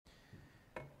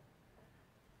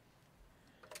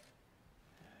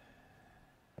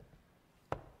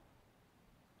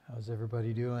How's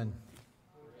everybody doing?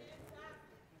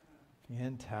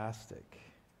 Fantastic.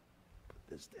 Put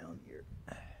this down here.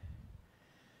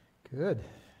 Good.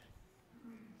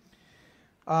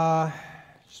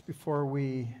 Just before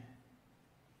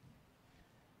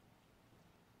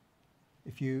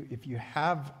if you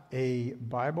have a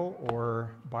Bible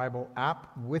or Bible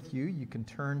app with you, you can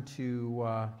turn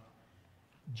to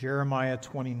Jeremiah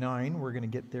 29. We're going to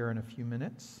get there in a few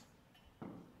minutes.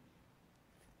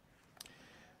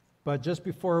 But just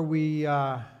before we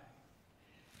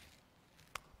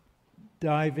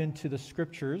dive into the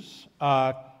scriptures,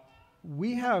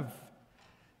 we have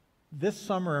this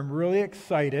summer, I'm really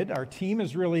excited, our team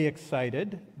is really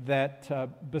excited that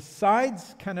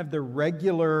besides kind of the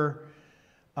regular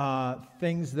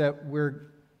things that we're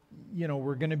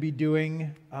going to be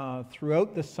doing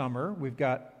throughout the summer, we've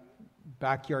got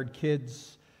Backyard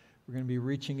Kids, we're going to be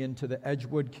reaching into the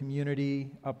Edgewood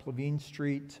community up Levine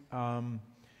Street,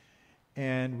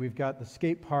 and we've got the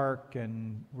skate park,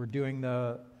 and we're doing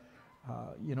the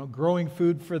growing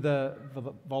food for the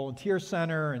volunteer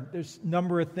center, and there's a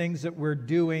number of things that we're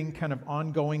doing kind of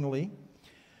ongoingly.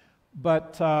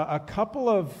 But a couple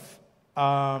of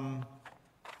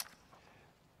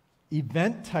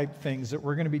event type things that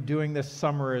we're going to be doing this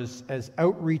summer as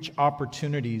outreach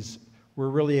opportunities we're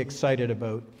really excited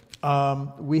about.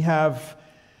 We have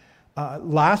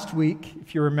last week,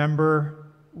 if you remember,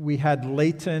 we had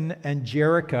Leighton and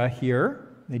Jerica here.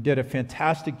 They did a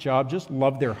fantastic job. Just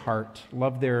love their heart,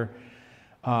 love their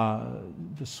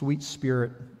the sweet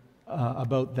spirit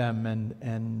about them,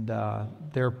 and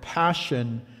their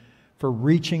passion for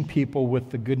reaching people with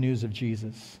the good news of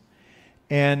Jesus.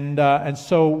 And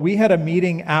so we had a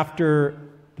meeting after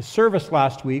the service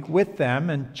last week with them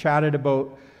and chatted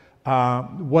about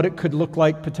what it could look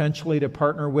like potentially to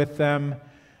partner with them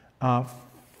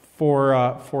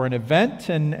for an event,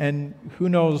 and who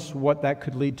knows what that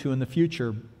could lead to in the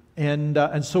future.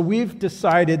 And so we've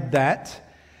decided that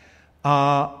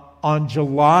on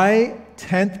July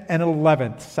 10th and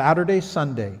 11th, Saturday,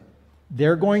 Sunday,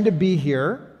 they're going to be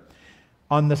here.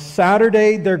 On the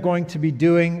Saturday, they're going to be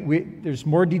doing, there's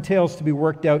more details to be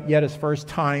worked out yet as far as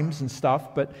times and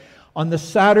stuff, but on the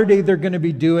Saturday, they're going to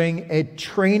be doing a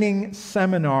training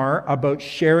seminar about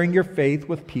sharing your faith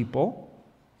with people.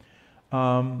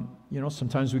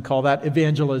 Sometimes we call that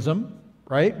evangelism,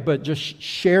 right? But just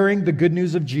sharing the good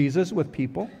news of Jesus with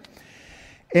people.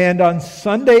 And on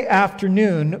Sunday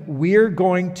afternoon, we're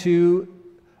going to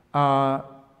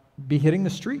be hitting the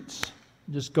streets,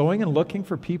 just going and looking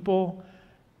for people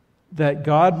that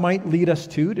God might lead us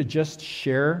to just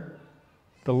share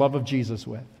the love of Jesus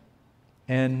with.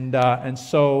 And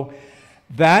so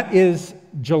that is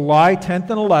July 10th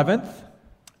and 11th.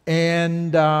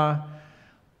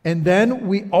 And then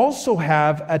we also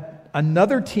have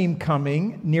another team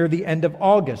coming near the end of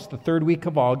August, the third week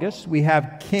of August. We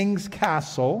have King's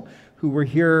Castle, who were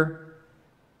here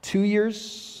 3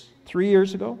 years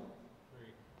ago.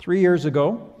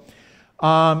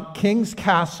 King's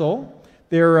Castle,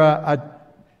 they're a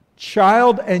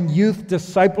child and youth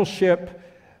discipleship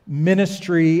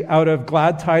ministry out of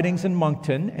Glad Tidings in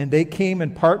Moncton, and they came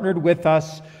and partnered with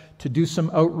us to do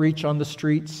some outreach on the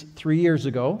streets 3 years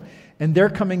ago, and they're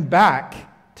coming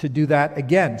back to do that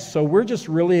again. So we're just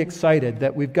really excited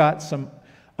that we've got some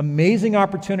amazing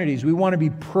opportunities. We want to be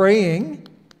praying,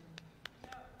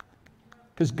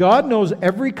 because God knows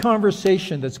every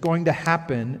conversation that's going to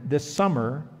happen this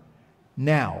summer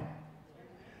now.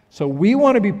 So we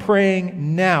want to be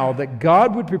praying now that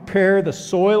God would prepare the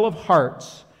soil of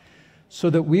hearts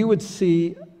so that we would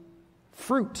see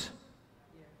fruit.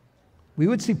 We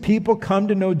would see people come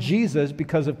to know Jesus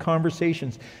because of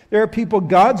conversations. There are people,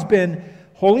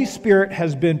 Holy Spirit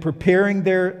has been preparing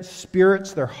their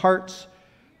spirits, their hearts,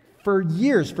 for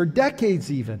years, for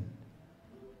decades even,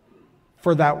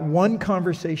 for that one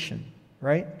conversation,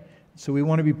 right? So we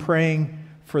want to be praying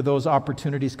for those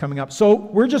opportunities coming up. So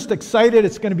we're just excited.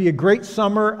 It's going to be a great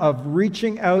summer of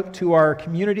reaching out to our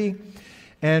community,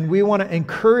 and we want to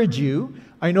encourage you.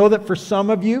 I know that for some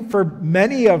of you, for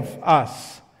many of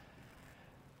us,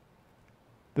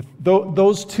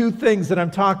 those two things that I'm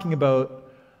talking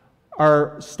about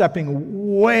are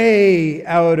stepping way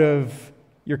out of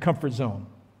your comfort zone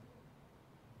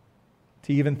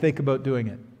to even think about doing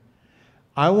it.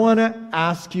 I want to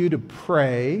ask you to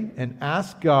pray and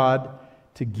ask God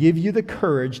to give you the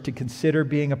courage to consider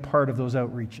being a part of those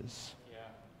outreaches.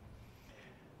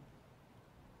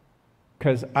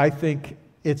 Because I think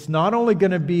it's not only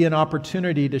going to be an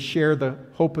opportunity to share the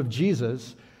hope of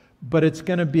Jesus, but it's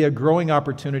going to be a growing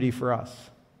opportunity for us.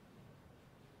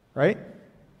 Right?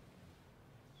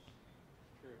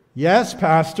 Yes,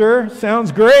 Pastor.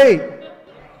 Sounds great.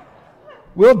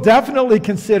 We'll definitely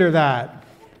consider that.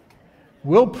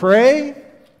 We'll pray.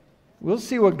 We'll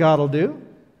see what God will do.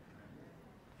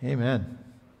 Amen.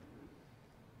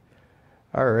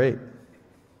 All right.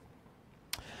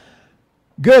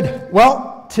 Good.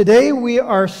 Well, today we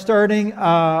are starting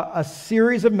a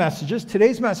series of messages.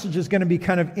 Today's message is going to be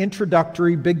kind of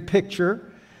introductory, big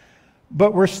picture.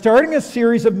 But we're starting a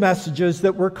series of messages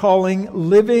that we're calling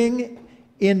Living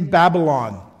in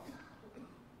Babylon.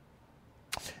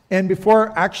 And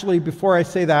before I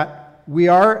say that,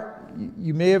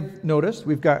 you may have noticed,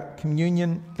 we've got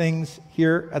communion things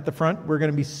here at the front. We're going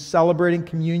to be celebrating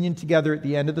communion together at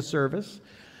the end of the service.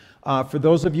 For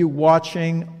those of you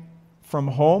watching from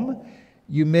home,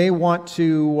 you may want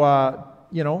to,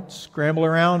 scramble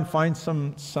around, find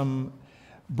some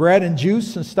bread and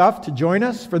juice and stuff to join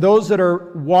us. For those that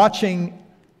are watching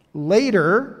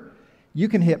later, you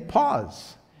can hit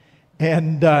pause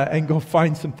and go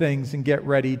find some things and get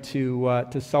ready to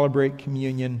celebrate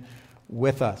communion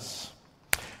with us.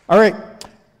 All right,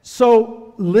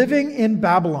 so living in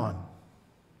Babylon.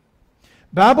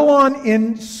 Babylon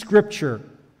in Scripture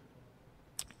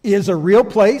is a real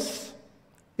place.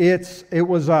 It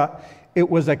was a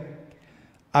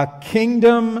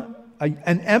kingdom,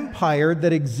 an empire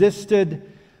that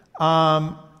existed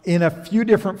in a few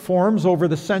different forms over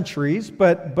the centuries,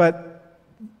 but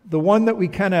the one that we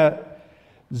kind of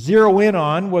zero in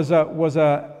on was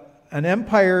an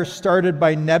empire started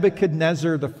by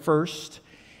Nebuchadnezzar the First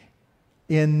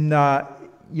in around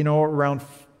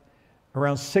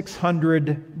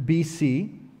 600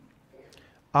 BC,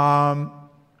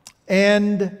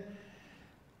 and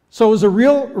so it was a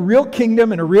real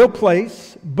kingdom and a real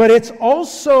place. But it's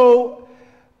also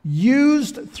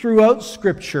used throughout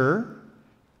Scripture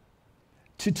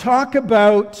to talk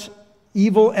about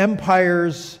evil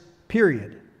empires,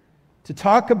 period. To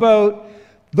talk about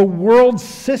the world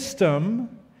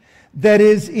system that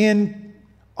is in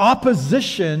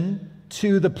opposition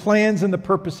to the plans and the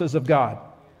purposes of God.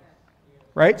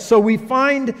 Right? So we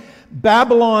find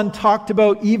Babylon talked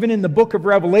about even in the book of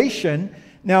Revelation.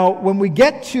 Now, when we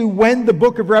get to when the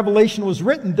book of Revelation was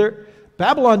written,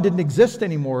 Babylon didn't exist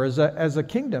anymore as a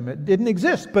kingdom. It didn't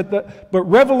exist. But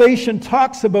Revelation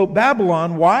talks about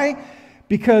Babylon. Why?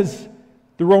 Because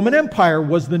the Roman Empire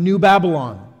was the new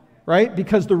Babylon. Right?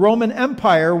 Because the Roman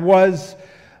Empire was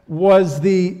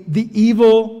the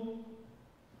evil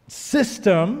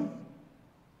system,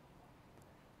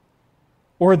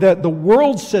 or the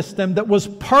world system that was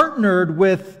partnered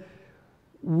with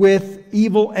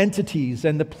evil entities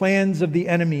and the plans of the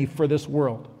enemy for this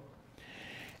world.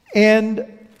 And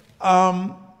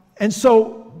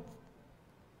so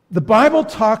the Bible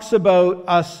talks about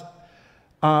us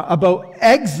about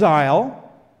exile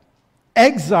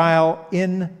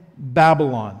in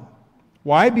Babylon.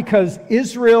 Why? Because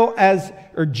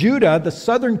Judah, the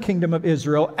southern kingdom of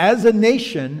Israel, as a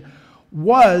nation,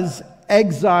 was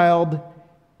exiled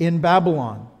in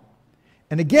Babylon.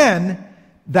 And again,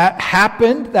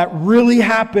 that really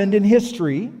happened in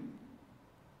history.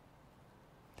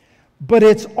 But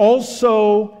it's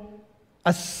also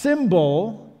a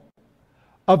symbol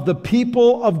of the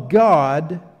people of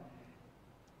God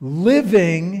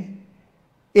living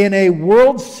in a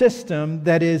world system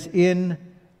that is in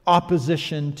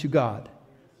opposition to God.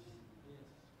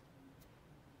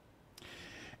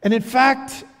 And in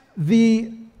fact,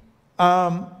 the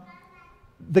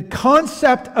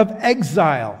concept of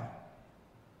exile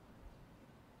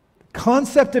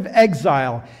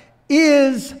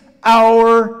is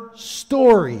our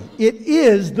story. It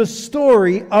is the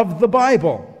story of the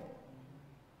Bible.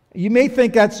 You may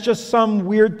think that's just some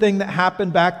weird thing that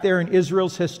happened back there in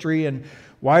Israel's history, and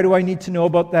why do I need to know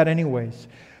about that anyways?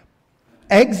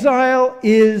 Exile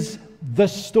is the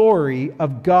story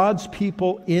of God's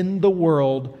people in the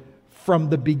world from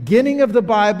the beginning of the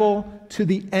Bible to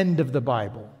the end of the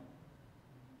Bible.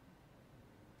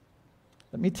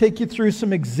 Let me take you through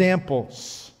some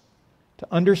examples to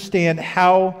understand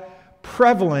how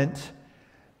prevalent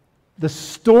the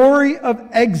story of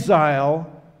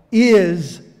exile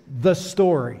is the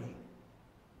story.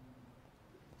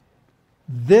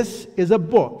 This is a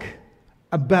book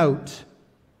about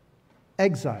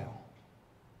exile.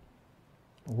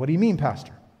 What do you mean,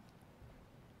 Pastor?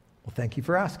 Well, thank you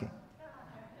for asking.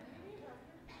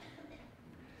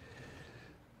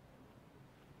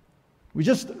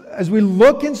 As we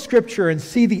look in Scripture and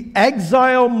see the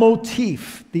exile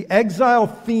motif, the exile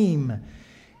theme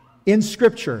in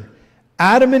Scripture,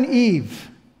 Adam and Eve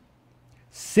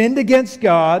sinned against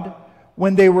God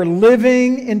when they were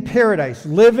living in paradise,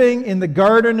 living in the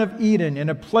Garden of Eden, in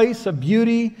a place of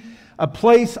beauty, a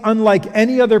place unlike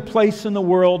any other place in the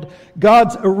world.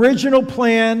 God's original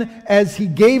plan, as He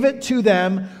gave it to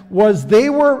them, was they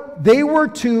were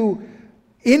to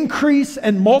increase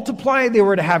and multiply. They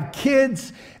were to have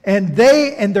kids, and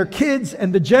they and their kids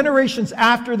and the generations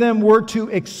after them were to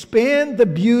expand the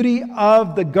beauty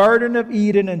of the Garden of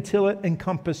Eden until it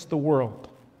encompassed the world.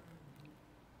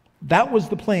 That was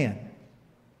the plan.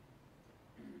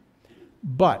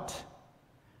 But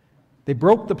they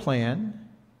broke the plan.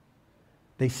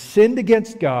 They sinned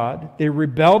against God. They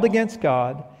rebelled against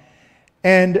God.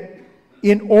 And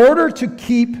in order to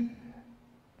keep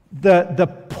a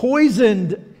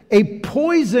poisoned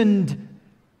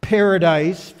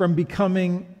paradise from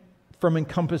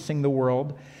encompassing the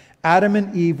world, Adam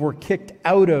and Eve were kicked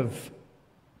out of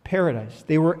paradise.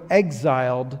 They were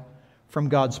exiled from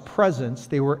God's presence.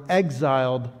 They were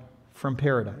exiled from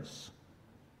paradise.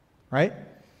 Right?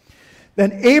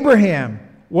 Then Abraham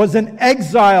was an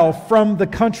exile from the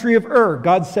country of Ur.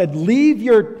 God said, leave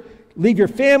your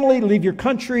family, leave your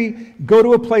country, go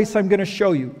to a place I'm going to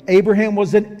show you. Abraham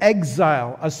was an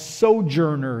exile, a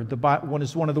sojourner. One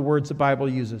is one of the words the Bible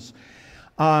uses.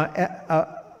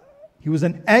 He was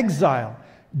an exile.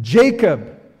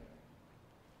 Jacob,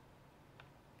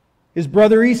 his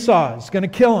brother Esau is going to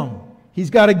kill him. He's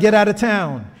got to get out of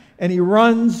town. And he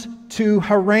runs to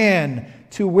Haran,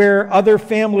 to where other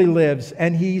family lives,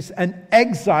 and he's an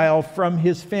exile from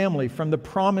his family, from the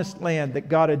promised land that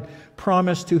God had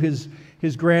promised to his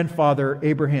grandfather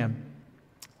Abraham.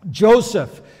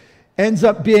 Joseph ends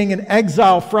up being an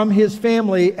exile from his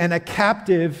family and a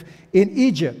captive in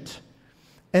Egypt.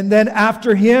 And then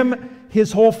after him,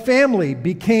 his whole family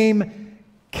became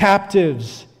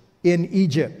captives in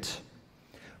Egypt.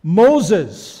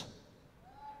 Moses,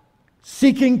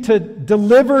 seeking to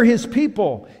deliver his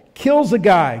people, kills a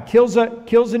guy, kills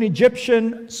an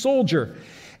Egyptian soldier.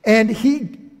 And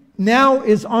he now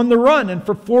is on the run. And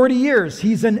for 40 years,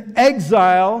 he's an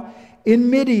exile in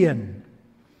Midian.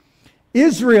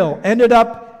 Israel ended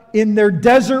up in their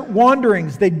desert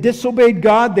wanderings. They disobeyed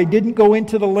God. They didn't go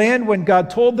into the land when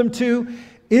God told them to.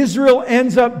 Israel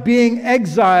ends up being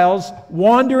exiles,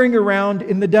 wandering around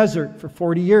in the desert for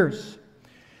 40 years.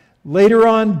 Later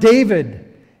on, David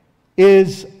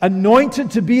is anointed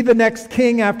to be the next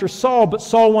king after Saul, but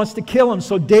Saul wants to kill him.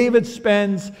 So David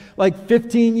spends like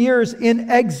 15 years in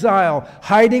exile,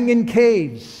 hiding in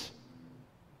caves.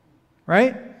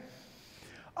 Right?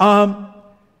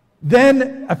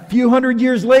 Then a few hundred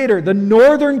years later, the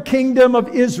northern kingdom of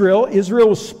Israel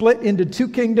was split into two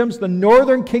kingdoms. The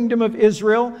northern kingdom of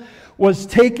Israel was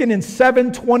taken in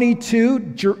 722.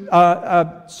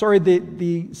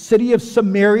 The city of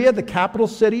Samaria, the capital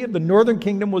city of the northern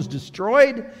kingdom, was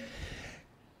destroyed.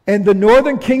 And the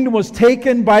northern kingdom was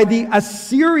taken by the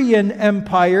Assyrian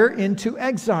Empire into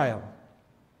exile.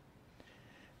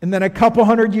 And then a couple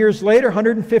hundred years later,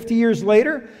 150 years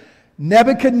later,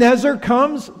 Nebuchadnezzar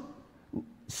comes,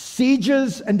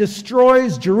 sieges and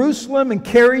destroys Jerusalem and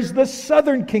carries the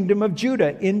southern kingdom of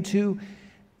Judah into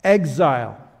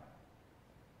exile.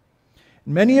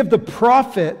 Many of the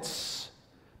prophets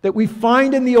that we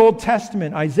find in the Old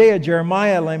Testament, Isaiah,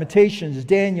 Jeremiah, Lamentations,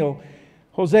 Daniel,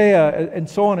 Hosea, and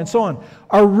so on,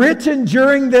 are written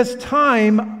during this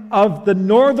time of the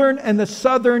northern and the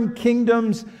southern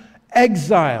kingdom's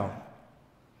exile.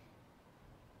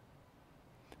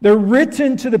 They're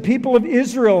written to the people of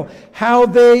Israel how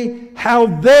they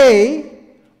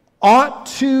ought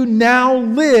to now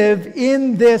live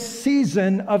in this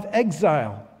season of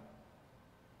exile.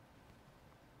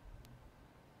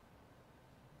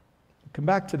 Come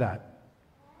back to that.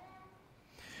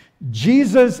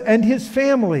 Jesus and his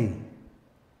family.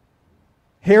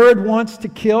 Herod wants to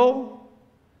kill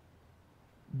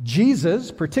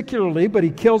Jesus particularly, but he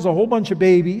kills a whole bunch of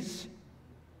babies.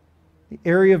 The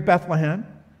area of Bethlehem.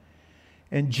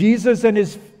 And Jesus and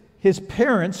his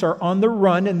parents are on the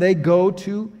run, and they go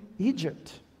to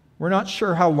Egypt. We're not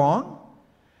sure how long,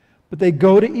 but they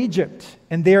go to Egypt,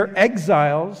 and they are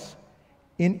exiles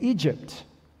in Egypt.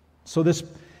 So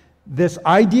this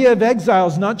idea of exile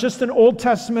is not just an Old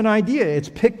Testament idea. It's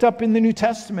picked up in the New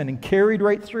Testament and carried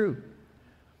right through.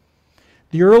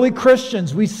 The early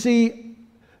Christians, we see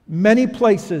many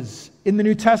places in the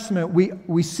New Testament,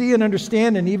 we see and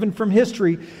understand, and even from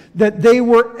history, that they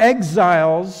were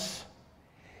exiles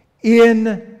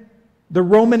in the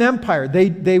Roman Empire.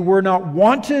 They were not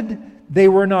wanted. They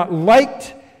were not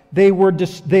liked.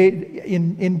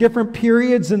 In different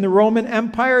periods in the Roman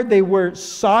Empire, they were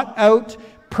sought out,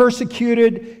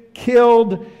 persecuted,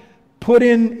 killed, put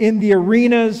in the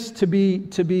arenas to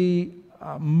be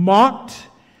mocked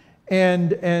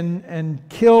and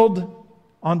killed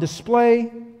on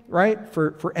display. right?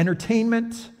 For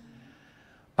entertainment.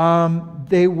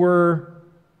 They were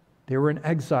in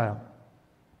exile.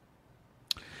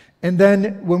 And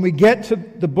then when we get to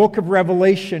the book of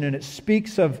Revelation and it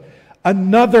speaks of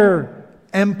another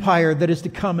empire that is to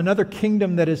come, another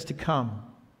kingdom that is to come,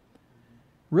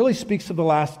 really speaks of the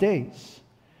last days.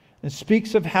 It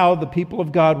speaks of how the people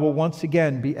of God will once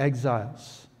again be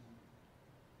exiles.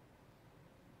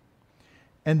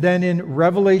 And then in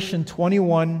Revelation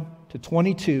 21 to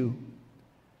 22,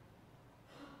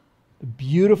 the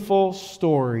beautiful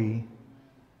story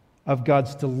of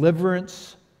God's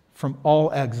deliverance from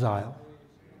all exile.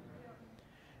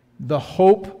 The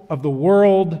hope of the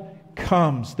world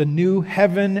comes. The new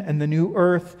heaven and the new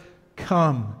earth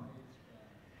come.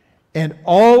 And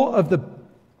all of the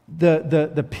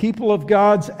people of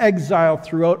God's exile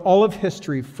throughout all of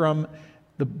history, from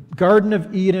the Garden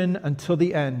of Eden until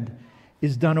the end,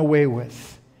 is done away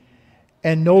with.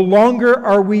 And no longer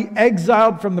are we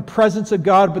exiled from the presence of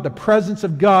God, but the presence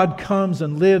of God comes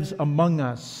and lives among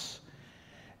us.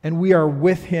 And we are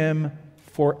with Him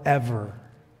forever.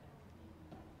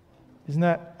 Isn't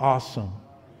that awesome?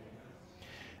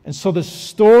 And so the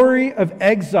story of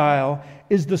exile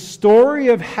is the story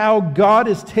of how God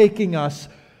is taking us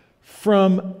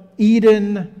from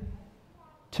Eden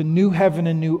to new heaven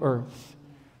and new earth,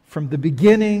 from the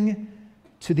beginning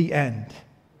to the end.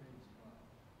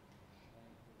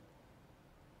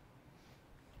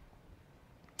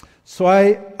 So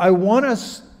I want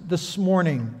us this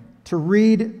morning to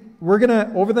read. We're going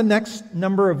to, over the next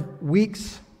number of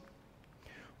weeks,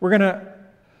 we're going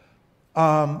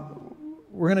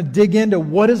to dig into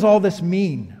what does all this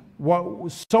mean?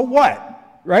 So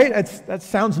what? Right? That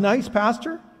sounds nice,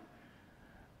 Pastor.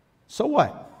 So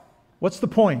what? What's the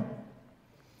point?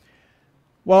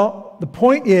 Well, the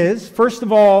point is, first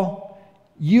of all,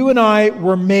 you and I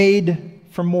were made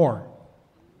for more.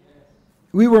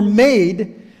 We were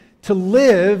made to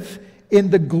live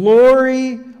in the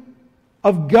glory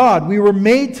of God. We were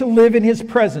made to live in His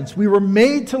presence. We were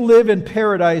made to live in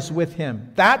paradise with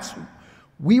Him.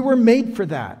 We were made for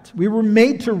that. We were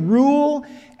made to rule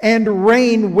and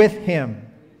reign with Him.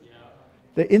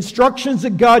 The instructions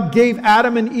that God gave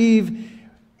Adam and Eve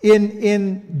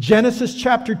in Genesis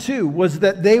chapter 2 was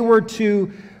that they were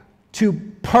to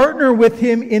partner with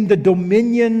Him in the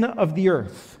dominion of the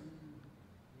earth.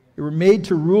 They were made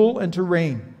to rule and to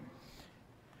reign.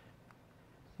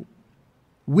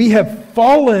 We have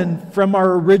fallen from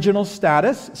our original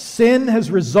status. Sin has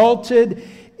resulted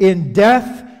in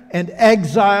death and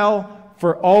exile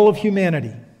for all of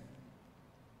humanity.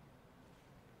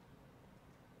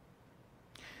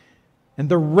 And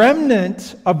the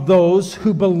remnant of those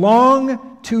who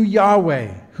belong to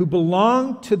Yahweh, who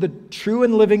belong to the true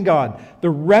and living God, the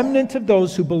remnant of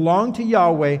those who belong to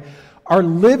Yahweh are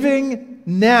living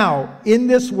now in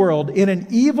this world, in an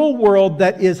evil world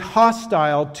that is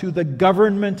hostile to the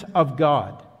government of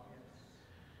God,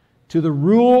 to the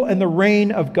rule and the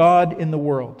reign of God in the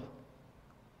world.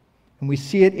 And we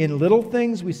see it in little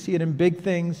things, we see it in big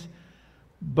things,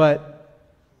 but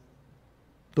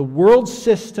the world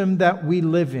system that we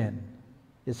live in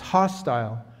is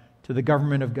hostile to the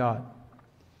government of God.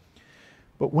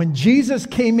 But when Jesus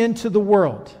came into the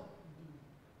world,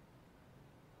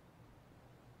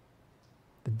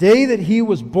 the day that He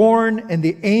was born and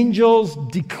the angels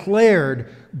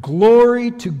declared, "Glory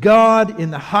to God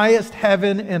in the highest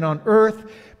heaven, and on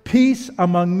earth peace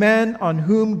among men on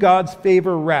whom God's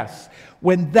favor rests."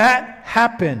 When that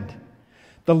happened,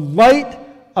 the light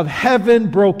of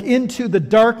heaven broke into the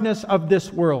darkness of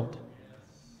this world.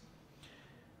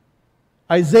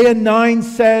 Isaiah 9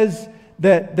 says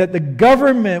that the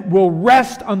government will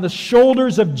rest on the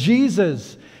shoulders of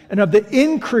Jesus, and of the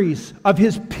increase of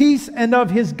His peace and of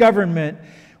His government,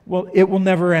 it will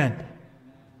never end.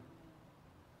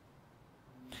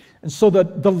 And so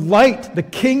the light, the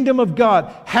kingdom of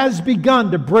God, has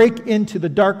begun to break into the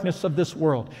darkness of this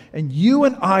world. And you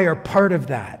and I are part of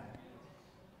that.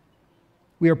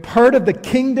 We are part of the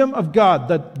kingdom of God,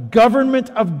 the government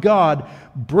of God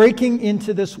breaking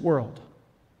into this world.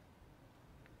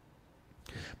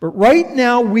 But right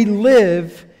now we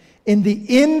live in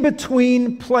the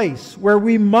in-between place where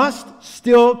we must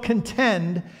still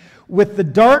contend with the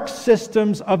dark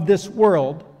systems of this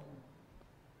world.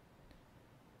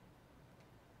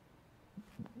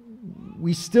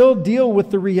 We still deal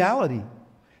with the reality.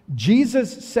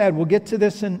 Jesus said, we'll get to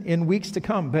this in weeks to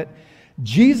come, but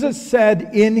Jesus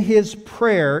said in His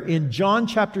prayer in John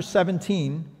chapter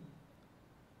 17,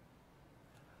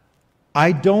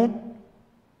 "I don't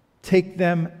take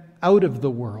them out of the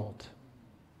world,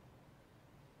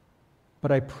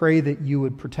 but I pray that you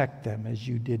would protect them as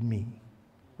you did me,"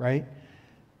 right?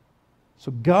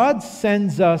 So God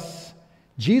sends us,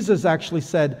 Jesus actually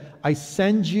said, I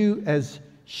send you as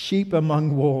sheep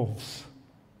among wolves.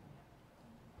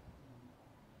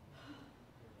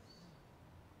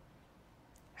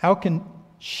 How can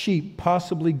sheep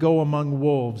possibly go among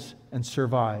wolves and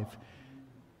survive?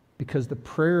 Because the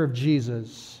prayer of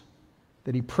Jesus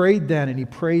that he prayed then and he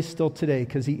prays still today,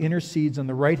 because he intercedes on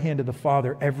the right hand of the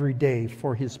Father every day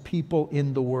for his people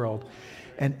in the world.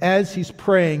 And as he's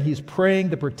praying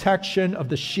the protection of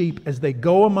the sheep as they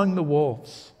go among the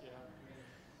wolves.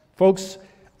 Folks,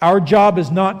 our job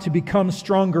is not to become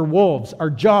stronger wolves.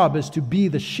 Our job is to be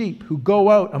the sheep who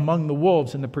go out among the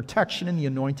wolves in the protection and the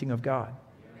anointing of God.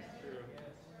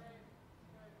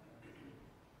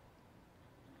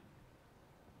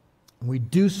 We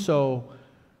do so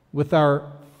with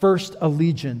our first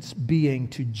allegiance being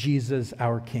to Jesus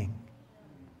our King.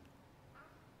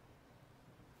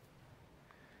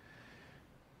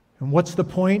 And what's the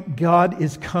point? God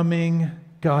is coming,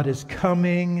 God is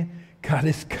coming, God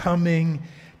is coming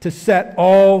to set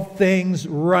all things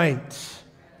right.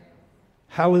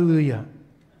 Hallelujah.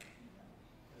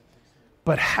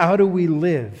 But how do we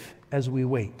live as we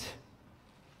wait?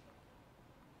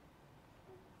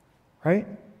 Right?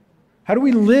 How do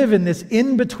we live in this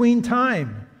in-between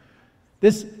time?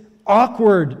 This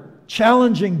awkward,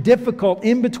 challenging, difficult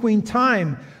in-between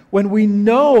time when we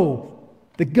know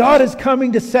that God is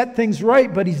coming to set things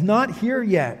right, but He's not here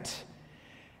yet.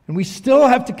 And we still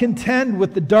have to contend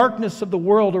with the darkness of the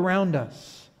world around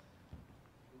us.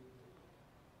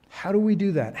 How do we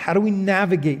do that? How do we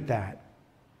navigate that?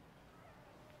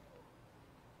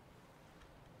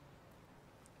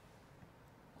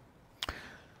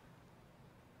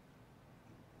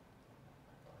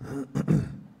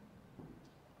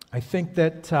 I think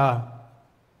that, for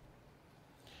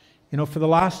the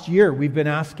last year, we've been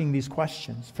asking these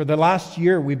questions. For the last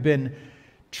year, we've been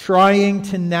trying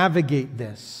to navigate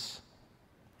this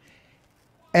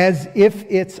as if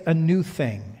it's a new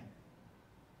thing.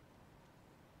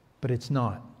 But it's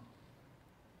not.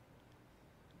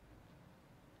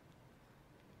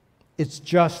 It's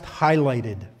just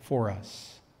highlighted for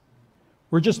us.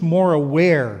 We're just more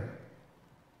aware.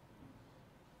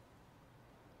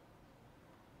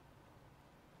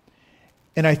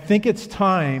 And I think it's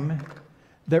time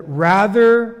that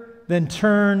rather than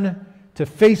turn to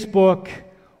Facebook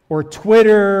or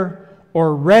Twitter or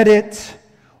Reddit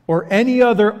or any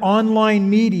other online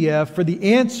media for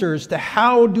the answers to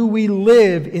how do we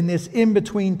live in this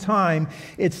in-between time,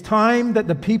 it's time that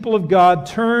the people of God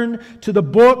turn to the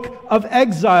book of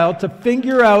exile to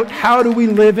figure out how do we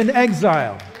live in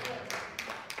exile.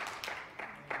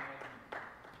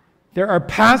 There are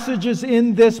passages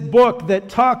in this book that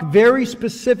talk very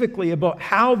specifically about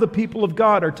how the people of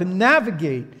God are to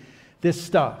navigate this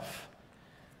stuff.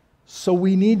 So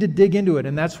we need to dig into it,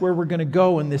 and that's where we're going to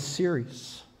go in this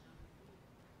series.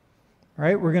 All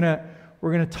right, we're going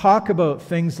to talk about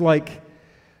things like,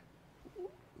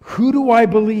 who do I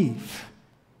believe?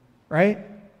 Right?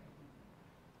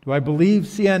 Do I believe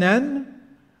CNN?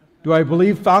 Do I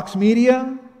believe Fox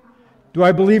Media? Do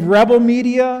I believe Rebel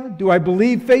Media? Do I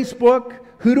believe Facebook?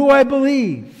 Who do I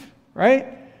believe? Right?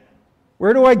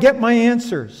 Where do I get my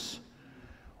answers?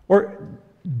 Or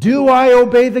do I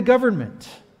obey the government?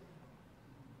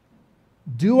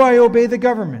 Do I obey the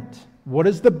government? What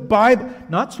is the Bible?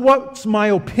 Not what's my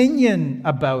opinion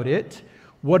about it.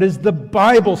 What does the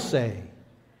Bible say?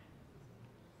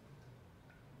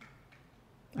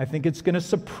 I think it's going to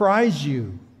surprise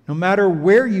you. No matter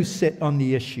where you sit on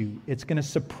the issue, it's going to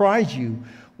surprise you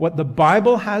what the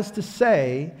Bible has to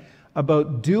say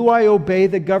about, do I obey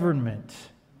the government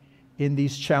in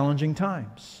these challenging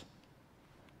times?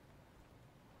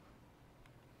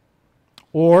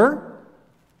 Or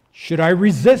should I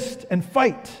resist and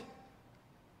fight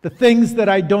the things that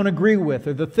I don't agree with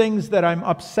or the things that I'm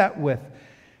upset with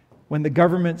when the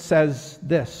government says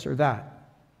this or that?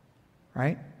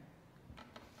 Right?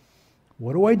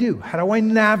 What do I do? How do I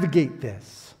navigate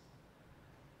this?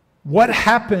 What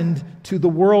happened to the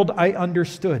world I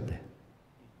understood?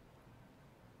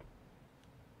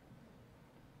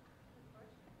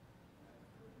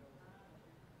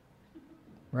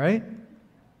 Right?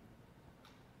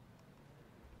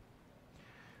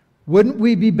 Wouldn't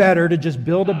we be better to just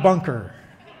build a bunker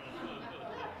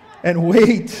and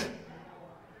wait?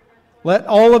 Let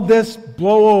all of this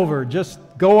blow over. Just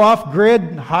go off grid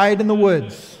and hide in the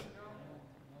woods.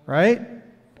 Right?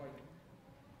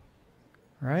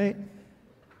 Right?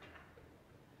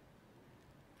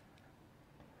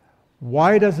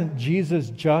 Why doesn't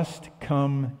Jesus just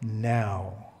come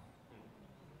now?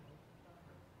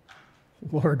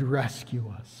 Lord,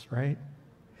 rescue us, right?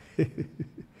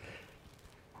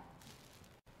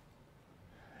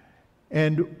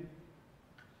 And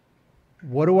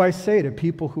what do I say to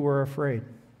people who are afraid?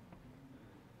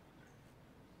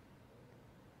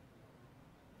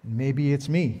 Maybe it's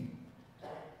me.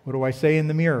 What do I say in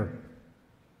the mirror?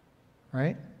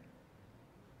 Right?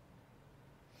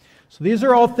 So these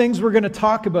are all things we're going to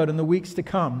talk about in the weeks to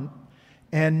come.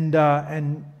 And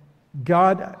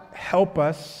God help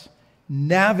us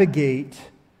navigate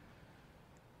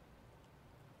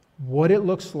what it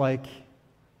looks like.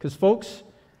 Because folks,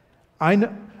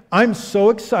 I'm so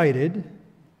excited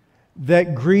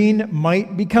that green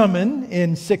might be coming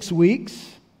in 6 weeks.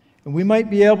 And we might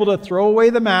be able to throw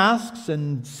away the masks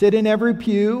and sit in every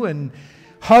pew and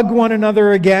hug one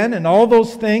another again and all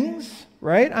those things,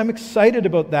 right? I'm excited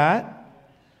about that.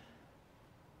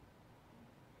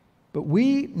 But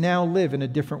we now live in a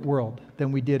different world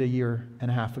than we did a year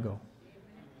and a half ago.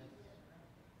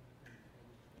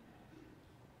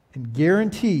 And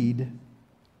guaranteed,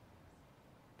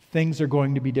 things are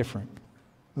going to be different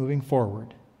moving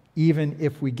forward, even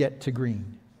if we get to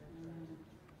green.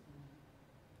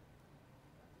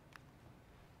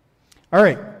 All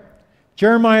right,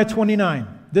 Jeremiah 29.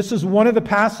 This is one of the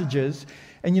passages.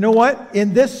 And you know what?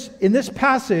 In this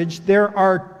passage, there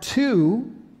are two,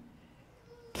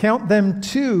 count them,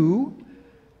 two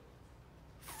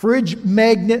fridge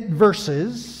magnet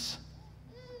verses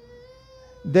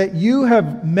that you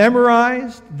have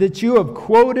memorized, that you have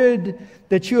quoted,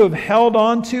 that you have held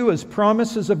on to as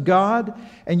promises of God,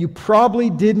 and you probably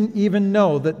didn't even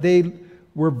know that they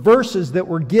were verses that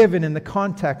were given in the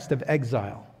context of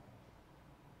exile.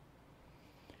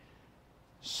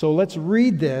 So let's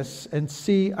read this and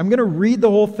see. I'm going to read the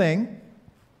whole thing,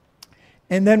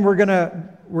 and then we're going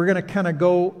to kind of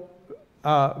go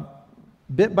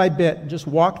bit by bit and just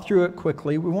walk through it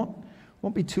quickly. We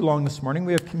won't be too long this morning.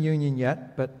 We have communion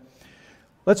yet, but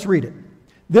let's read it.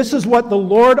 This is what the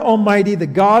Lord Almighty, the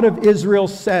God of Israel,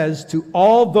 says to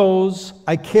all those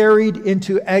I carried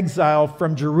into exile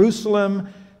from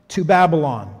Jerusalem to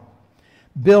Babylon.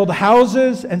 Build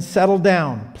houses and settle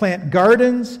down. Plant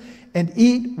gardens and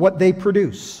eat what they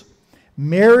produce.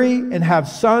 Marry and have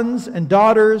sons and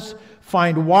daughters.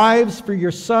 Find wives for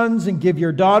your sons and give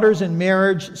your daughters in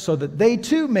marriage so that they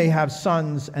too may have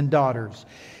sons and daughters.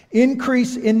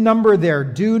 Increase in number there,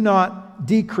 do not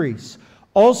decrease.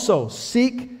 Also,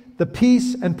 seek the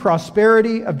peace and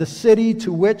prosperity of the city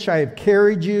to which I have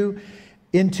carried you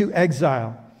into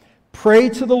exile. Pray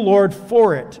to the Lord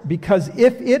for it, because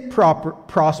if it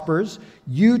prospers,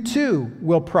 you too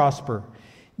will prosper.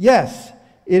 Yes,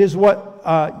 this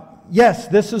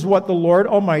is what the Lord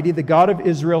Almighty, the God of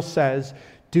Israel, says.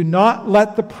 Do not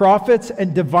let the prophets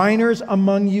and diviners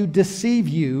among you deceive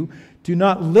you. Do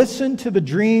not listen to the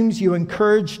dreams you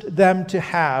encouraged them to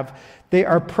have. They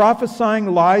are prophesying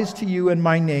lies to you in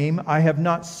my name. I have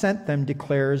not sent them,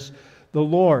 declares the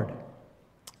Lord.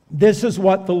 This is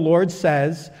what the Lord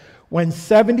says. When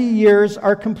 70 years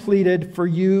are completed for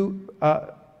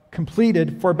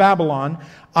Babylon,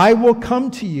 I will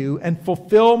come to you and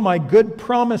fulfill my good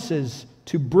promises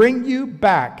to bring you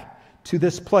back to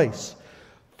this place.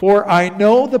 For I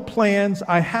know the plans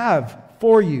I have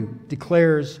for you,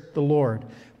 declares the Lord.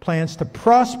 Plans to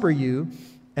prosper you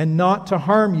and not to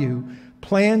harm you.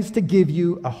 Plans to give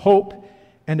you a hope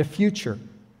and a future.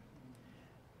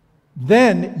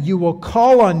 Then you will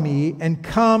call on me and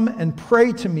come and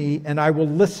pray to me, and I will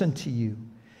listen to you.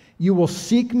 You will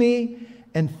seek me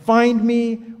and find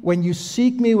me. When you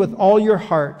seek me with all your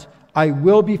heart, I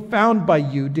will be found by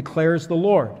you, declares the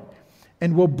Lord,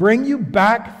 and will bring you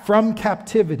back from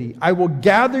captivity. I will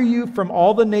gather you from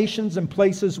all the nations and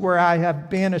places where I have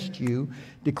banished you,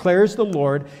 declares the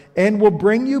Lord, and will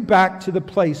bring you back to the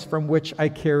place from which I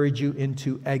carried you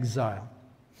into exile.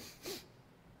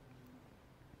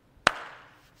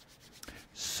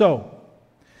 So,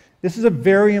 this is a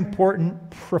very important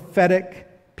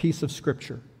prophetic piece of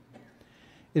Scripture.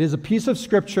 It is a piece of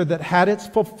Scripture that had its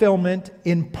fulfillment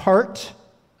in part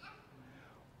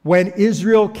when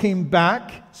Israel came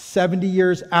back 70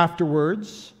 years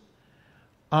afterwards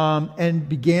and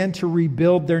began to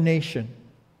rebuild their nation.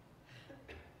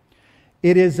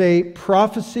 It is a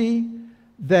prophecy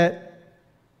that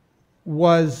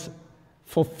was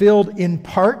fulfilled in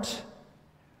part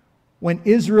when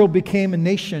Israel became a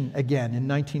nation again in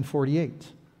 1948.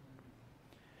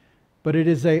 But it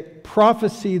is a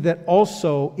prophecy that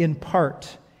also, in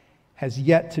part, has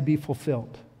yet to be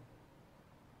fulfilled.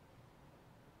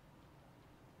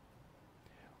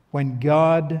 When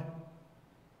God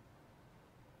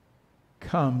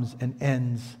comes and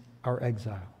ends our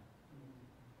exile.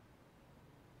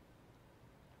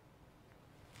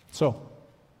 So,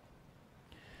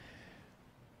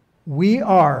 We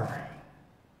are.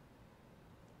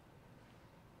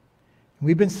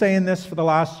 We've been saying this for the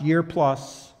last year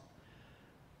plus,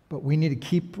 but we need to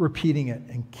keep repeating it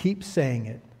and keep saying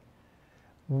it.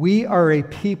 We are a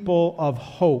people of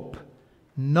hope,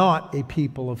 not a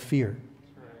people of fear.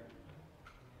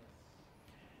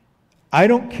 I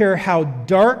don't care how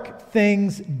dark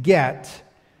things get,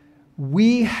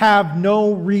 we have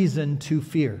no reason to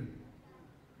fear.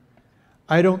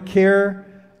 I don't care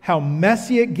how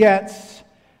messy it gets,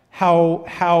 how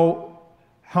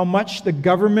much the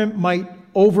government might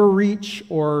overreach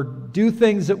or do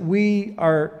things that we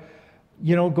are,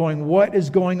 going, what is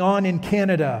going on in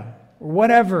Canada, or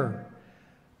whatever.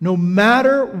 No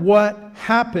matter what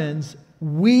happens,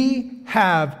 we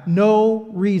have no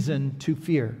reason to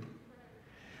fear.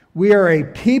 We are a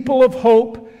people of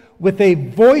hope with a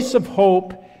voice of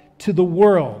hope to the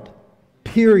world,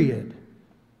 period.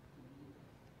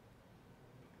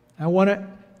 I want to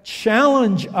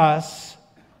challenge us,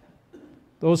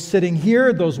 those sitting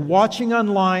here, those watching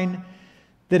online,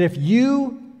 that if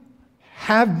you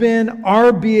have been,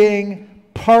 are being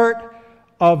part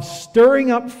of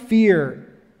stirring up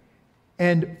fear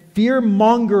and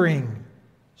fear-mongering,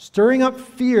 stirring up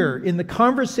fear in the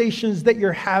conversations that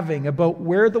you're having about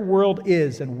where the world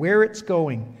is and where it's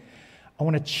going, I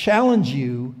want to challenge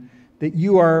you that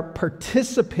you are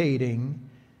participating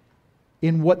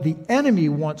in what the enemy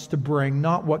wants to bring,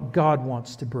 not what God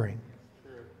wants to bring.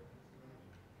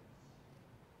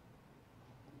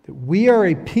 That we are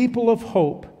a people of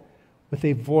hope with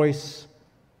a voice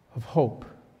of hope.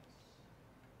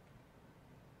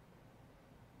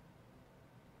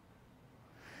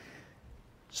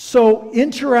 So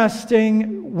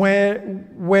interesting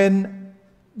when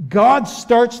God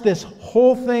starts this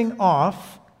whole thing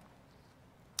off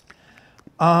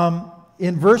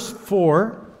in verse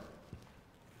 4.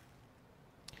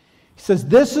 He says,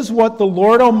 "This is what the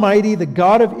Lord Almighty, the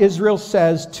God of Israel,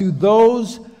 says to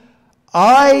those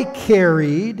I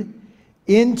carried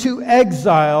into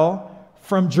exile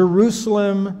from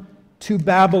Jerusalem to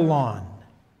Babylon."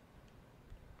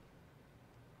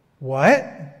 What?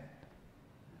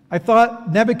 I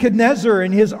thought Nebuchadnezzar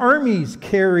and his armies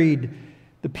carried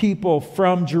the people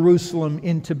from Jerusalem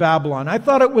into Babylon. I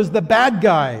thought it was the bad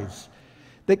guys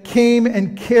that came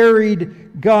and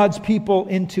carried God's people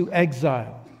into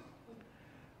exile.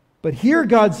 But here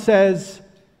God says,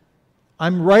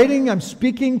 I'm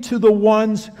speaking to the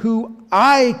ones who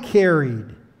I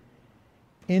carried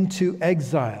into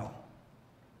exile.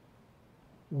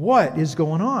 What is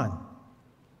going on?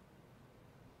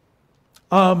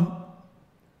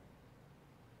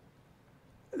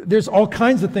 There's all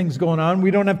kinds of things going on. We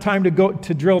don't have time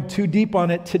to drill too deep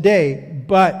on it today,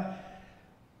 but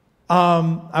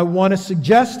I want to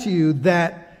suggest to you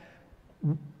that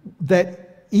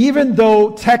even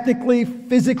though technically,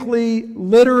 physically,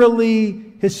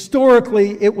 literally,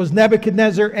 historically, it was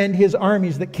Nebuchadnezzar and his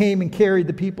armies that came and carried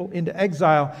the people into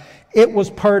exile, it was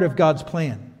part of God's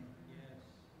plan.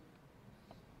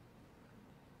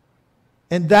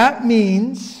 And that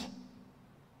means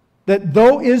that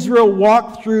though Israel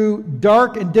walked through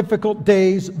dark and difficult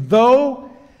days, though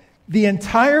the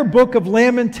entire book of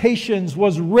Lamentations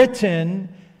was written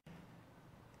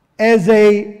as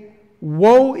a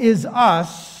woe is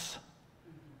us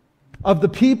of the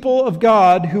people of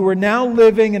God who were now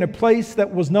living in a place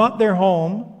that was not their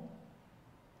home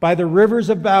by the rivers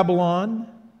of Babylon,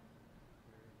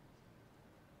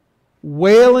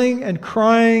 wailing and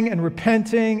crying and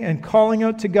repenting and calling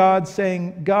out to God,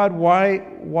 saying, God,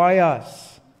 why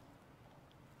us?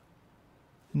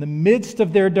 In the midst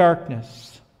of their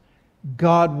darkness,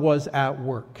 God was at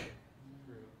work,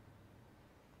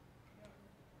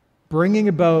 bringing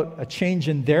about a change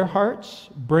in their hearts,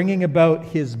 bringing about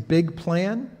His big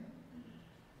plan.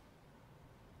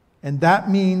 And that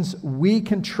means we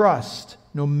can trust,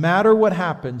 no matter what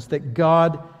happens, that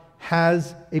God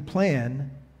has a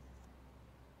plan,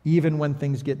 even when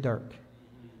things get dark.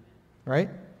 Right?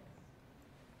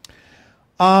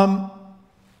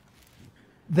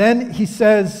 Then he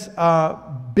says,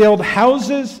 build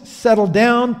houses, settle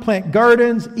down, plant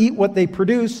gardens, eat what they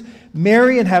produce,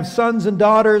 marry and have sons and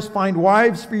daughters, find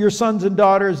wives for your sons and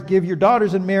daughters, give your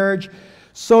daughters in marriage,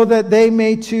 so that they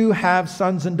may too have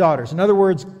sons and daughters. In other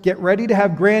words, get ready to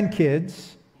have grandkids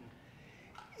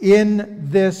in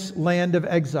this land of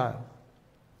exile.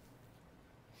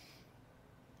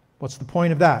 What's the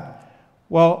point of that?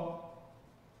 Well,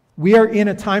 we are in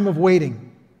a time of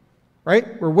waiting,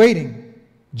 right? We're waiting.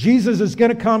 Jesus is going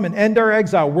to come and end our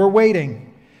exile. We're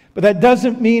waiting. But that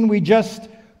doesn't mean we just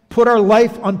put our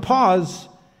life on pause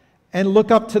and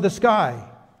look up to the sky.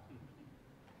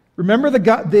 Remember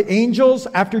the angels,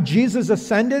 after Jesus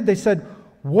ascended, they said,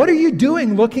 "What are you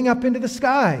doing looking up into the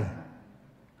sky?"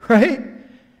 Right?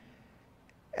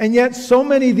 And yet so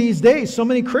many these days, so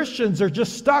many Christians are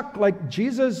just stuck like,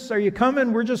 "Jesus, are you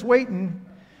coming? We're just waiting."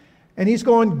 And he's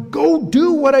going, "Go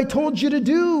do what I told you to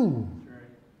do.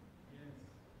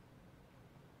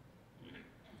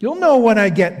 You'll know when I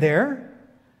get there."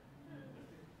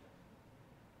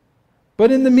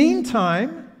 But in the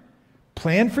meantime,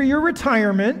 plan for your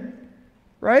retirement,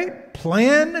 right?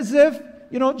 Plan as if,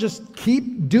 just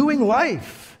keep doing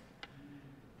life.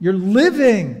 You're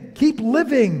living, keep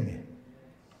living,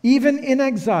 even in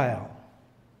exile.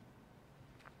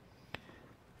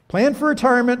 Plan for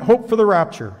retirement, hope for the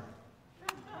rapture.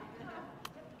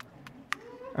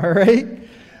 All right?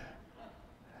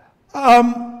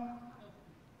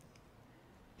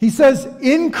 He says,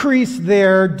 increase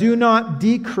there, do not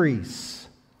decrease.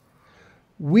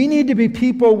 We need to be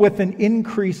people with an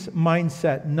increase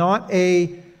mindset, not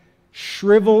a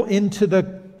shrivel into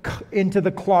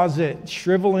the closet,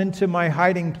 shrivel into my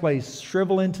hiding place,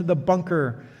 shrivel into the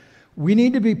bunker. We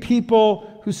need to be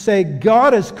people who say,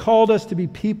 God has called us to be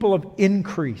people of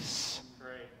increase.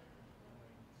 Right.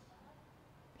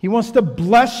 He wants to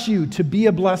bless you to be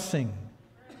a blessing.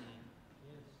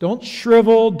 Don't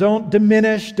shrivel, don't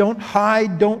diminish, don't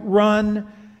hide, don't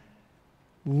run.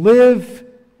 Live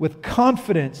with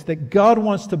confidence that God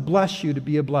wants to bless you to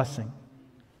be a blessing.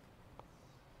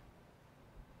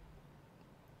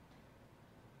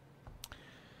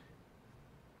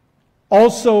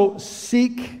 Also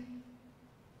seek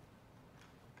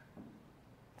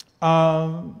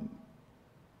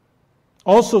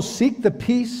the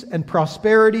peace and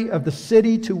prosperity of the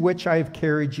city to which I have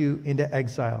carried you into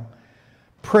exile.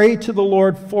 Pray to the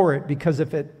Lord for it, because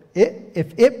if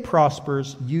it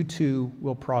prospers, you too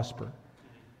will prosper.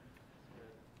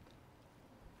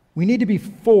 We need to be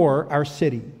for our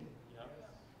city.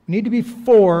 We need to be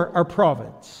for our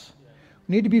province.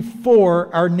 We need to be for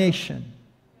our nation.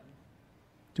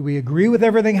 Do we agree with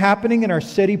everything happening in our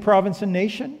city, province, and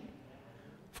nation?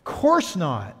 Of course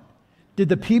not. Did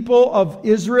the people of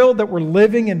Israel that were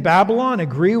living in Babylon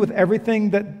agree with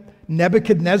everything that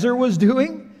Nebuchadnezzar was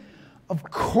doing? Of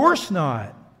course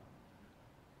not.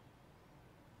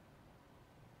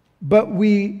 But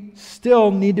we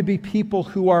still need to be people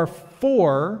who are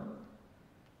for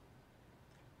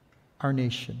our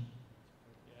nation,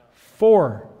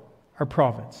 for our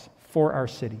province, for our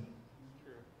city.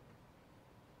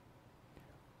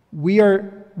 We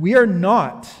are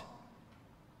not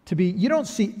to be, you don't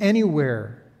see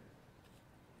anywhere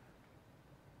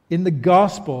in the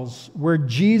Gospels where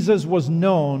Jesus was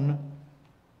known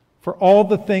for all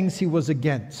the things he was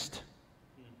against.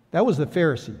 That was the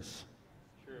Pharisees.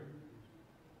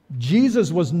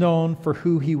 Jesus was known for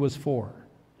who he was for.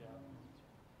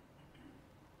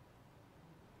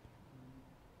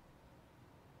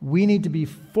 We need to be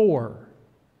for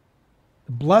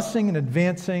the blessing and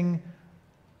advancing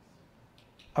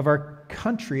of our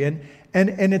country. And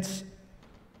it's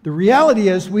the reality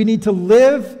is we need to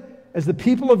live as the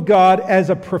people of God as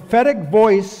a prophetic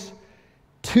voice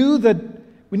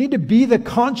we need to be the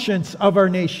conscience of our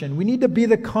nation. We need to be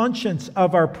the conscience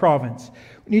of our province.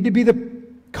 We need to be the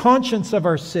conscience of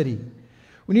our city.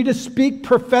 We need to speak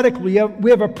prophetically. We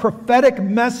have a prophetic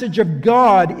message of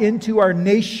God into our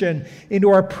nation, into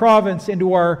our province,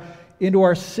 into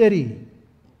our city.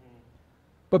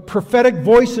 But prophetic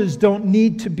voices don't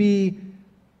need to be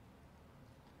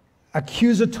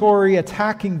accusatory,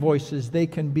 attacking voices. They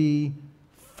can be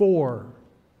for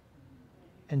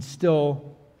and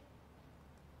still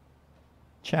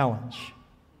challenge.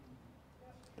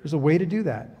 There's a way to do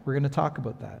that. We're going to talk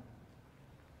about that.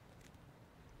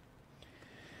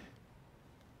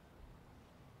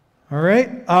 All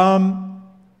right.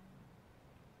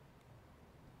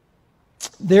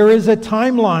 There is a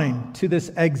timeline to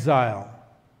this exile.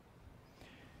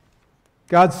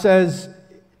 God says,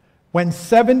 when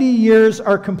 70 years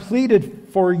are completed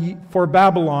for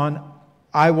Babylon,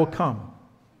 I will come.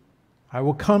 I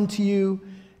will come to you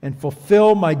and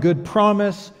fulfill my good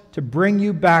promise to bring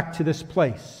you back to this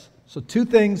place. So 2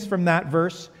 things from that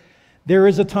verse. There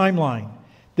is a timeline.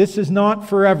 This is not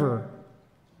forever.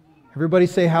 Everybody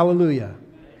say hallelujah.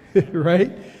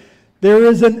 Right? There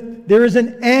is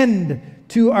an end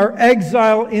to our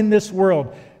exile in this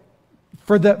world.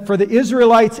 For the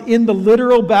Israelites in the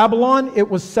literal Babylon, it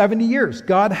was 70 years.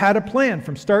 God had a plan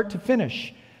from start to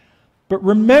finish. But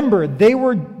remember, they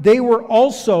were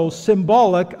also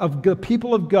symbolic of the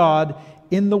people of God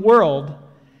in the world.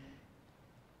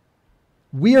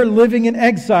 We are living in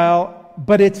exile,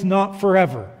 but it's not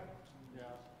forever.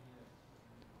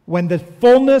 when the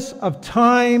fullness of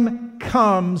time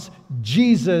comes,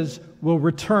 Jesus will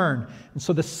return. And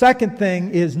so the second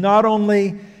thing is not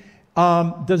only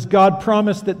does God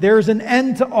promise that there's an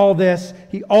end to all this,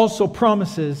 He also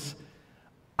promises,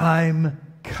 I'm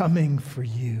coming for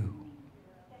you.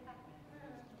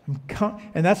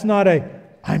 And that's not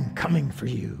I'm coming for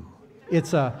you.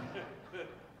 It's I'm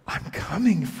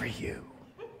coming for you.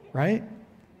 Right?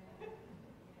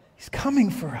 He's coming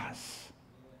for us.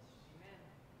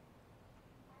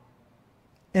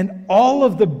 And all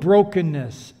of the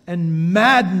brokenness and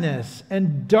madness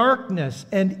and darkness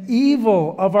and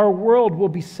evil of our world will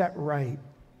be set right.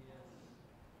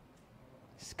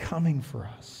 He's coming for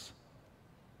us.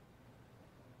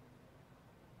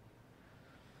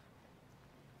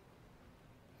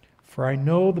 For I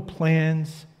know the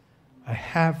plans I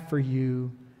have for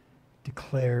you,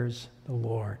 declares the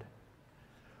Lord.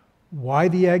 Why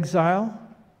the exile?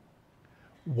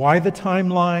 Why the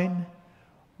timeline?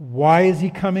 Why is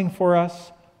He coming for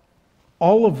us?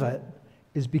 All of it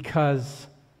is because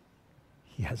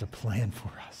He has a plan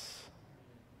for us.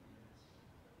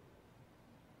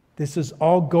 This is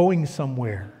all going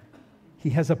somewhere.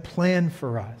 He has a plan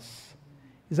for us.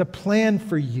 He has a plan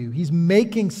for you. He's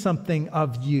making something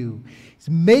of you.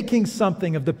 He's making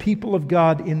something of the people of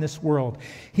God in this world.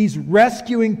 He's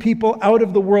rescuing people out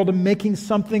of the world and making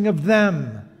something of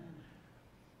them.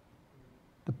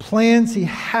 The plans He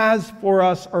has for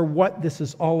us are what this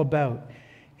is all about.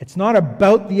 It's not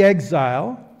about the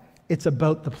exile, it's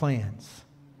about the plans.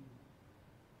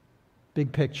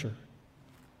 Big picture.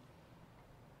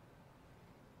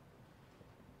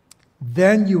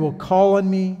 Then you will call on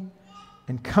me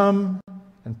and come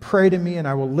and pray to me, and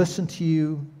I will listen to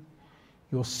you.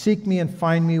 You will seek me and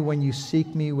find me when you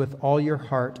seek me with all your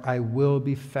heart. I will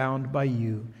be found by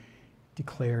you,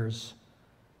 declares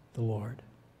the Lord.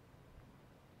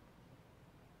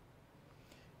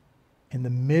 In the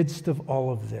midst of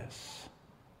all of this,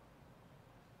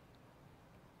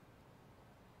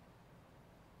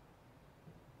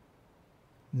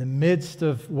 in the midst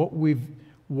of what we've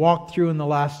walked through in the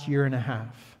last year and a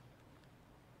half,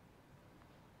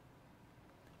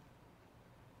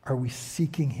 are we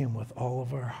seeking Him with all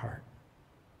of our heart?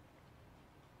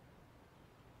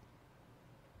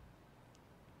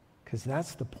 Because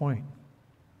that's the point.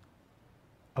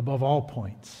 Above all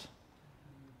points.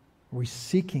 Are we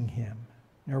seeking Him?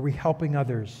 Are we helping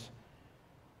others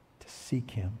to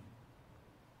seek Him?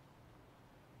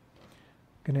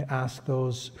 I'm going to ask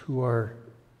those who are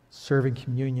serving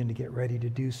communion to get ready to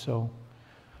do so.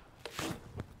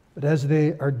 But as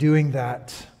they are doing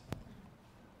that,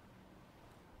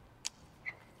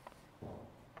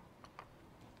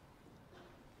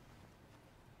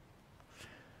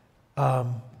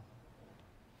 I'm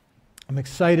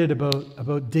excited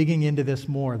about digging into this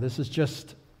more. This is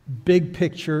just big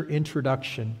picture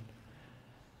introduction.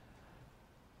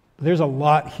 There's a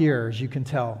lot here, as you can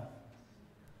tell.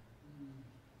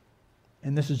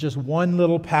 And this is just one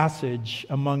little passage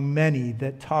among many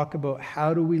that talk about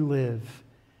how do we live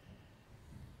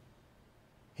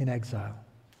in exile.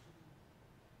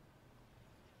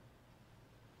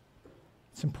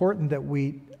 It's important that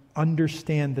we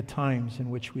understand the times in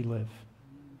which we live.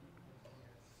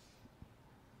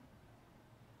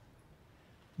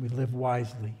 We live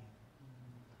wisely.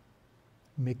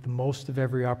 We make the most of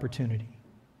every opportunity.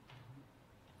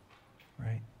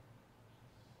 Right?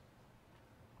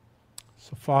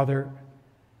 So, Father,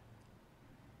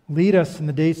 lead us in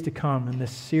the days to come in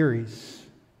this series.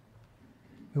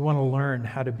 We want to learn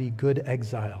how to be good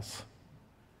exiles.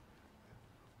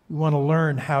 We want to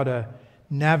learn how to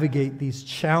navigate these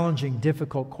challenging,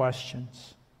 difficult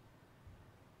questions.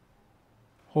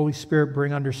 Holy Spirit,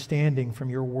 bring understanding from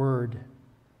your word.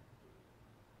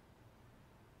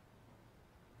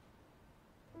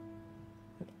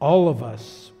 That all of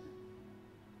us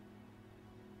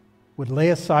would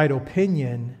lay aside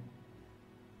opinion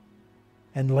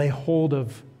and lay hold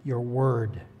of your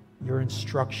word, your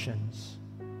instructions,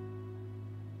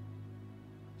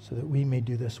 so that we may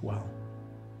do this well.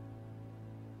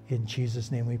 In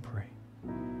Jesus' name we pray.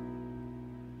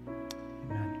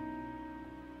 Amen.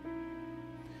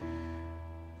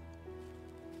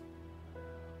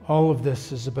 All of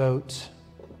this is about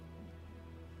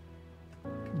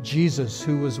Jesus,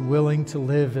 who was willing to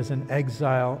live as an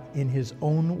exile in His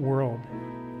own world,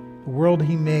 the world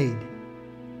He made.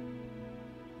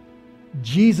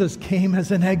 Jesus came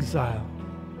as an exile.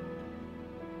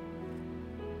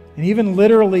 And even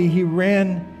literally, He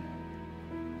ran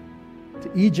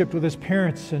to Egypt with His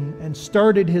parents and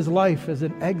started His life as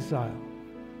an exile.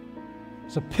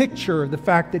 It's a picture of the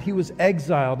fact that He was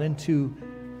exiled into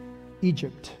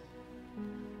Egypt.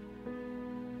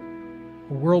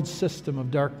 a world system of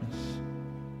darkness,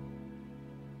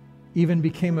 even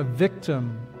became a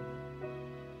victim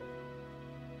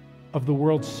of the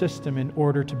world system in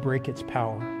order to break its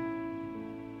power.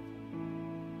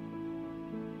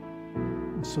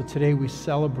 And so today we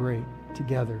celebrate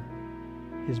together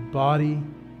his body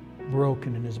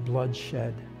broken and his blood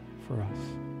shed for us.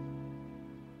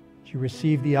 As you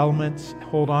receive the elements,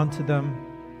 hold on to them,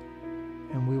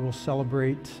 and we will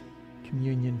celebrate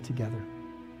communion together.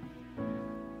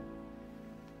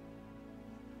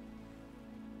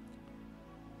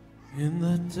 In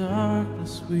the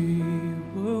darkness we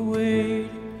were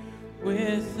waiting,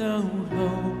 without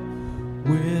hope,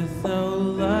 without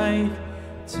light,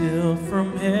 till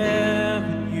from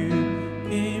heaven you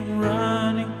came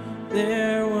running.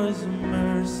 There was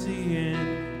mercy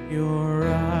in your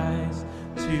eyes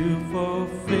to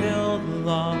fulfill the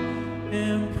law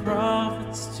and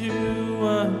prophets. To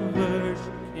a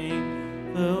virgin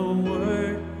came the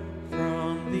word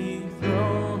from the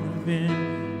throne of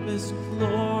endless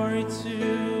glory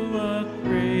to a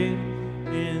grave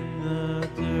in the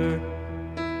dirt.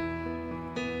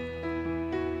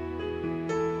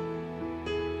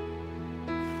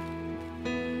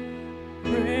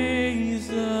 Praise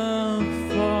the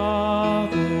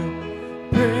Father,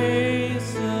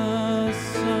 praise the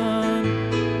Son,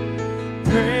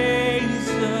 praise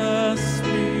the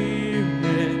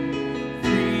Spirit,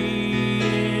 three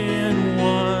in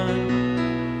one.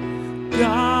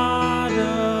 God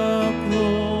of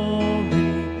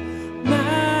glory,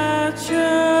 majesty,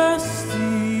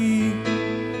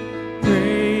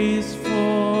 praise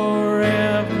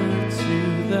forever to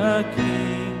the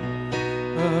King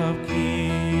of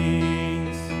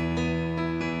Kings.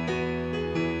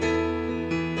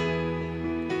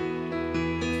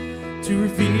 To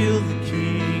reveal the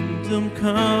kingdom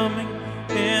coming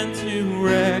and to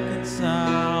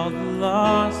reconcile the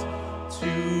lost,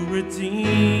 to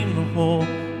redeem the whole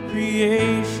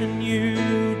creation. You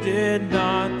did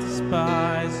not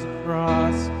despise the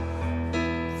cross,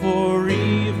 for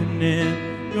even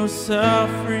in your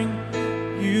suffering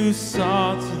you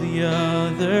saw to the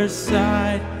other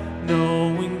side,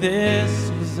 knowing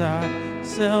this was our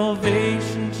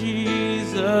salvation.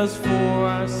 Jesus, for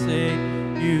our sake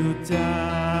you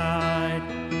died.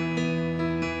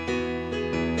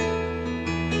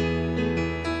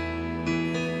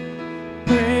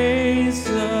 Praise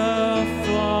the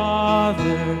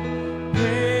Father,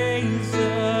 praise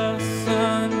the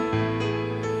Son,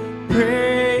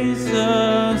 praise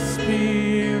the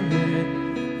Spirit,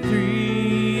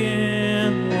 three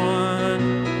in one.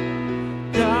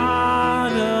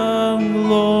 God of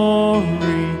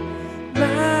glory,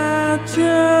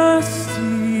 majesty,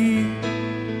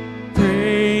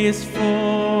 praise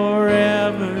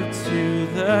forever to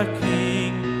the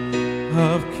King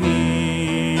of Kings.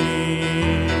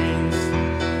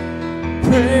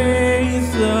 Praise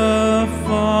the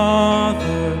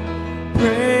Father,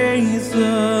 praise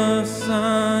the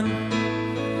Son,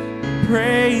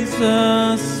 praise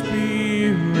the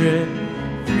Spirit,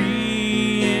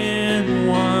 three in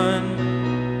one.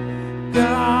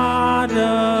 God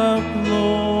of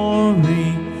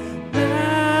glory,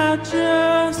 majesty,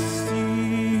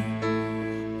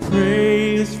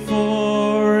 praise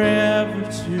forever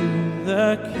to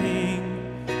the King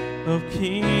of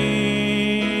Kings.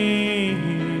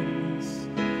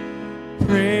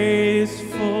 Praise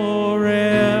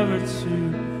forever to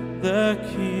the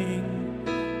King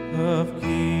of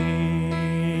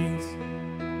Kings.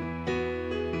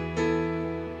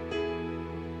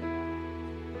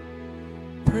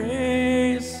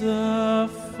 Praise the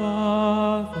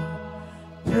Father,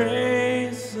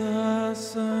 praise the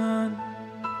Son,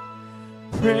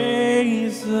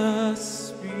 praise the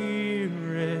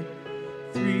Spirit,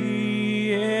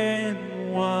 three in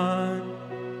one.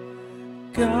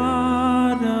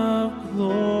 God of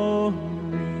glory,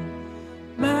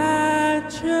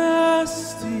 majesty,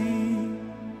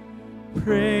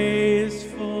 praise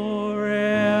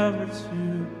forever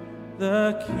to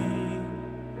the King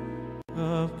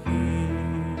of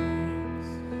Kings.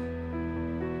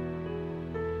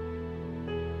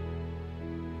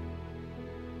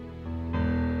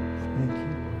 Thank you,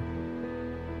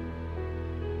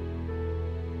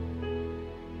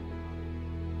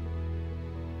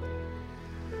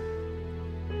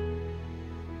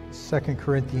 Lord. 2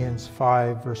 Corinthians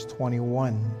 5, verse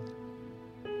 21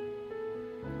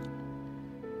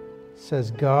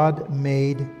 says, God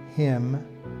made him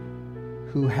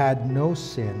who had no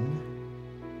sin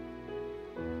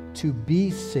to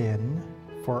be sin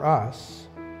for us,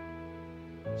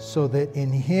 so that in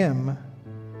him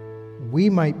we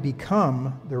might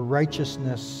become the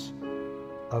righteousness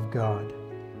of God.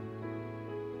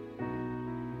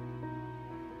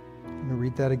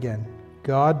 read that again.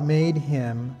 God made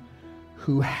him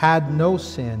who had no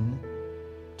sin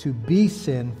to be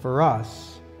sin for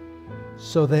us,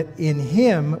 so that in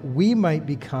him we might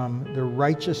become the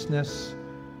righteousness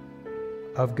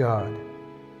of God.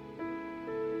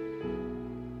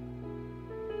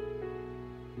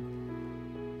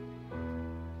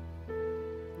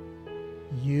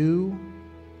 You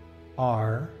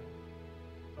are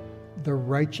the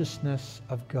righteousness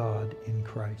of God in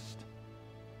Christ.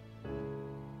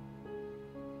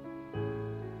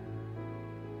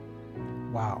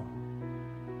 Wow.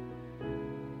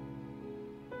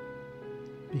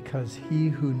 Because he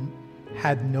who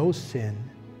had no sin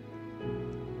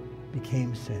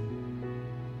became sin,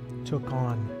 took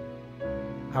on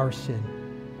our sin.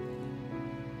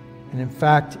 And in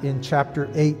fact, in chapter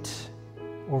 8,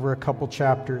 over a couple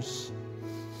chapters,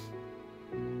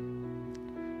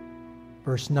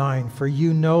 verse 9, for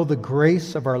you know the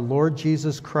grace of our Lord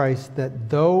Jesus Christ, that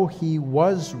though he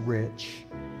was rich,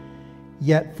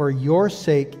 yet for your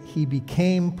sake he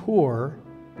became poor,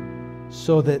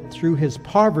 so that through his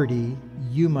poverty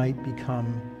you might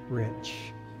become rich.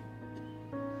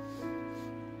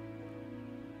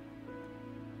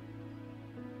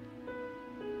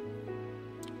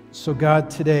 So God,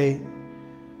 today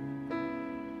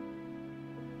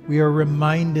we are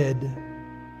reminded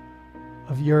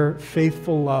of your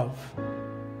faithful love.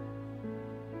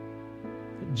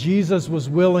 Jesus was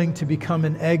willing to become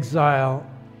an exile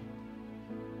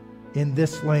in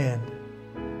this land,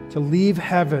 to leave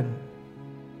heaven,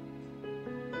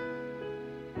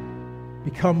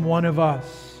 become one of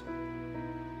us.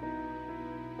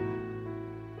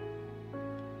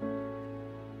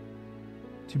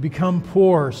 To become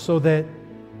poor so that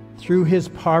through his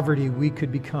poverty we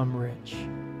could become rich.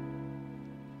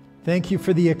 Thank you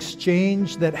for the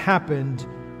exchange that happened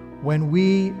when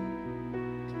we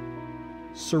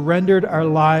surrendered our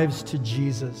lives to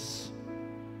Jesus.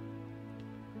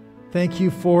 Thank you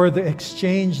for the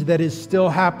exchange that is still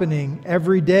happening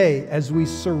every day as we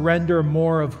surrender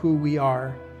more of who we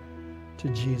are to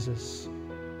Jesus.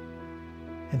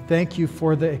 And thank you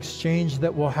for the exchange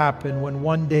that will happen when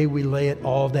one day we lay it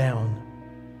all down.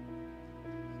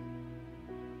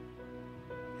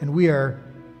 And we are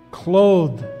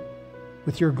clothed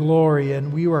with your glory,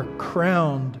 and we are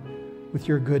crowned with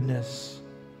your goodness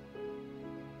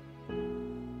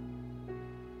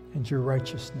and your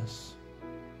righteousness.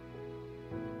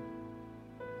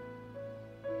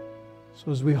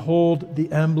 So as we hold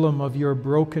the emblem of your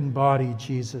broken body,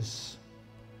 Jesus,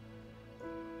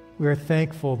 we are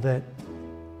thankful that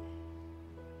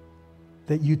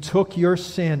you took your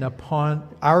sin upon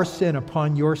our sin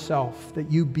upon yourself,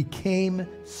 that you became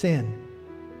sin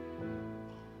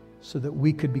so that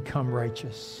we could become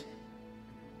righteous.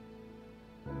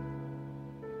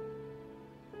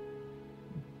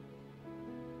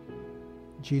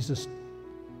 Jesus,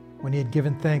 when he had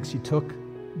given thanks, he took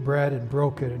bread and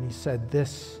broke it, and he said,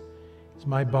 "This is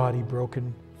my body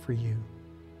broken for you."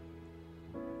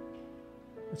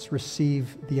 Let's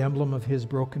receive the emblem of his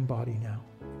broken body now.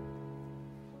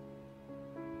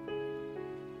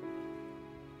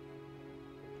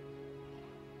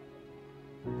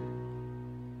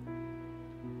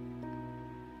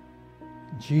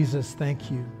 Jesus,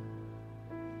 thank you.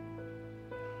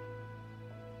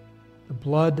 The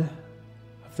blood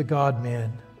of the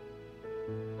God-man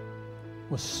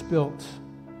was spilt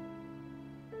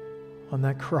on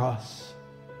that cross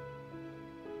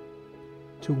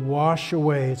to wash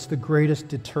away. It's the greatest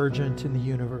detergent in the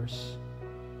universe.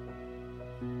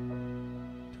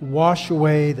 To wash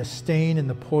away the stain and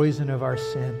the poison of our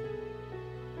sin.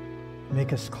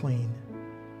 Make us clean.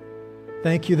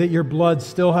 Thank you that your blood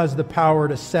still has the power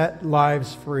to set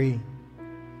lives free,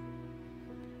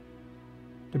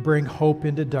 to bring hope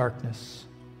into darkness.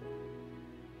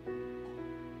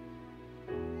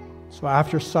 So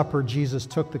after supper, Jesus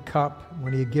took the cup.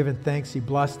 When he had given thanks, he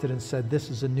blessed it and said, "This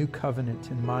is a new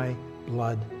covenant in my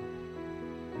blood.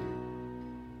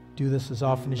 Do this as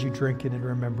often as you drink it in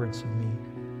remembrance of me."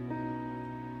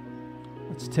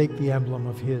 Let's take the emblem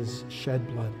of his shed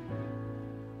blood.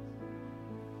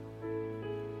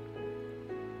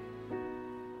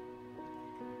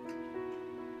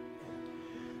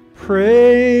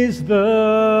 Praise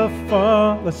the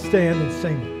Father. Let's stand and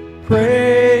sing.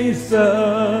 Praise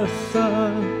the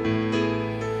Son.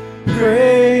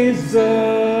 Praise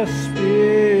the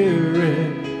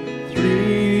Spirit.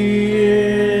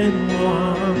 Three in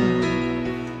one.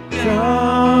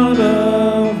 God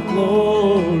of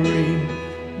glory,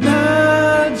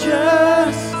 majesty.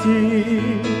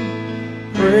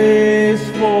 Praise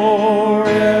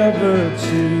forever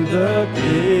to the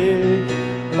King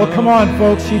Well, come on,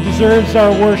 folks. He deserves our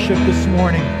worship this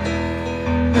morning.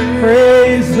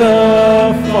 Praise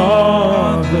the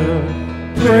Father.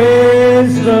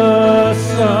 Praise the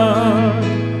Son.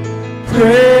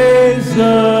 Praise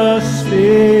the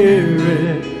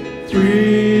Spirit.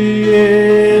 Three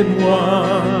in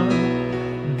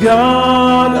one.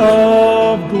 God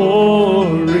of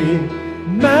glory,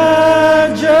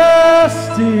 majesty.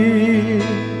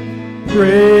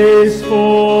 Praise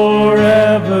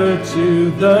forever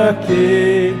to the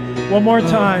King. One more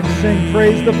time, sing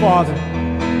praise the Father.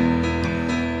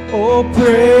 Oh,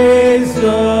 praise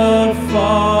the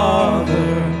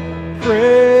Father,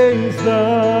 praise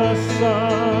the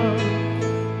Son,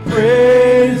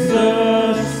 praise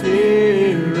the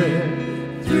Spirit,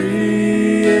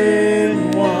 three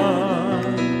in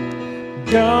one.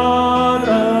 God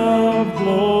of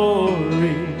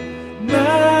glory,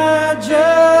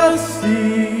 majesty,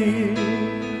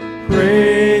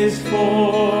 praise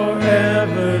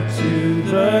forever to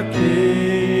the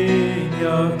King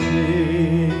of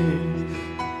Kings.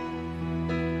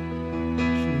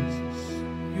 Jesus.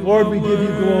 Lord, we give you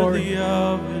glory.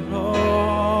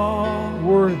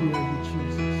 Worthy of it,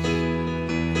 Jesus.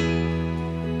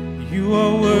 You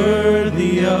are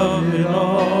worthy of it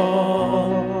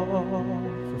all.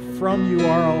 For from you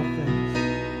are all things.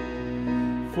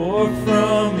 For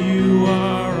from you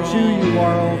are all To you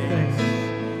are all things.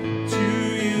 To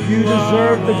you You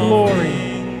deserve the glory.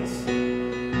 things.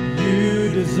 You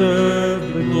deserve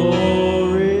the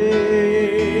glory.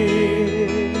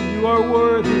 You are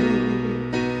worthy.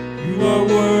 You are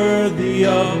worthy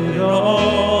of it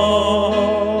all.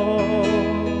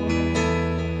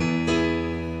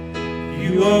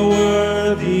 You are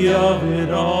worthy of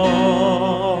it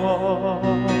all,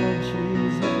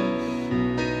 Jesus.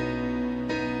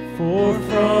 for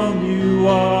from you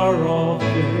are all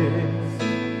things,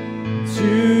 to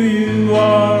you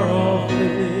are all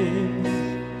things,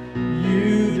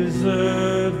 you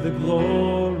deserve the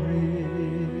glory.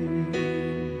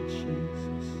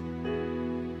 Jesus.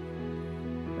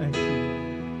 Thank you.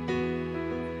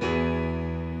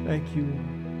 Thank you, Lord.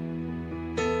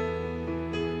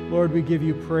 Lord, we give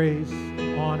you praise,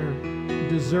 honor. You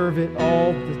deserve it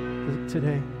all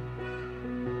today.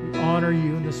 We honor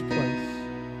you in this place.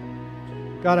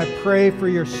 God, I pray for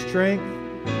your strength,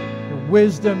 your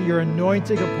wisdom, your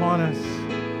anointing upon us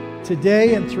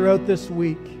today and throughout this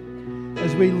week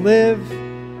as we live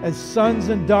as sons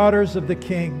and daughters of the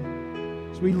King,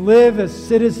 as we live as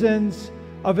citizens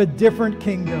of a different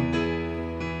kingdom,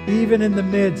 even in the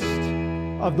midst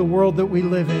of the world that we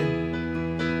live in.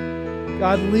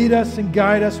 God, lead us and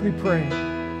guide us, we pray.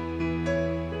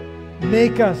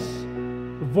 Make us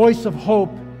the voice of hope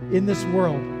in this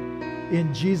world.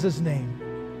 In Jesus' name,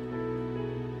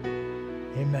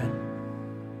 amen.